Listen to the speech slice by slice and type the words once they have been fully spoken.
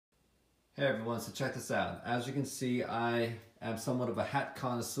Hey everyone, so check this out. As you can see, I am somewhat of a hat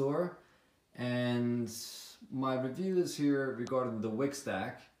connoisseur, and my review is here regarding the wig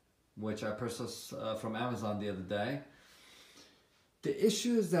stack, which I purchased from Amazon the other day. The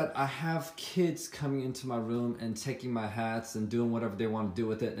issue is that I have kids coming into my room and taking my hats and doing whatever they want to do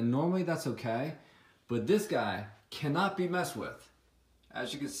with it, and normally that's okay, but this guy cannot be messed with.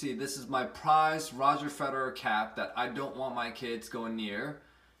 As you can see, this is my prized Roger Federer cap that I don't want my kids going near.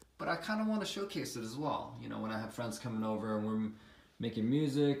 But I kind of want to showcase it as well. You know, when I have friends coming over and we're making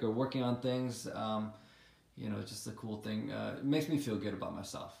music or working on things, you know, it's just a cool thing. It makes me feel good about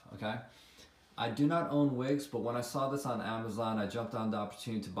myself, okay? I do not own wigs, but when I saw this on Amazon, I jumped on the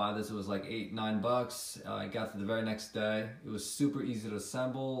opportunity to buy this. It was like $8, $9. I got it the very next day. It was super easy to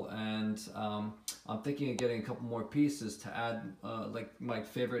assemble, and I'm thinking of getting a couple more pieces to add like my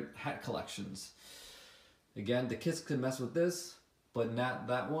favorite hat collections. Again, the kids can mess with this, but not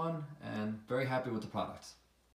that one, and very happy with the product.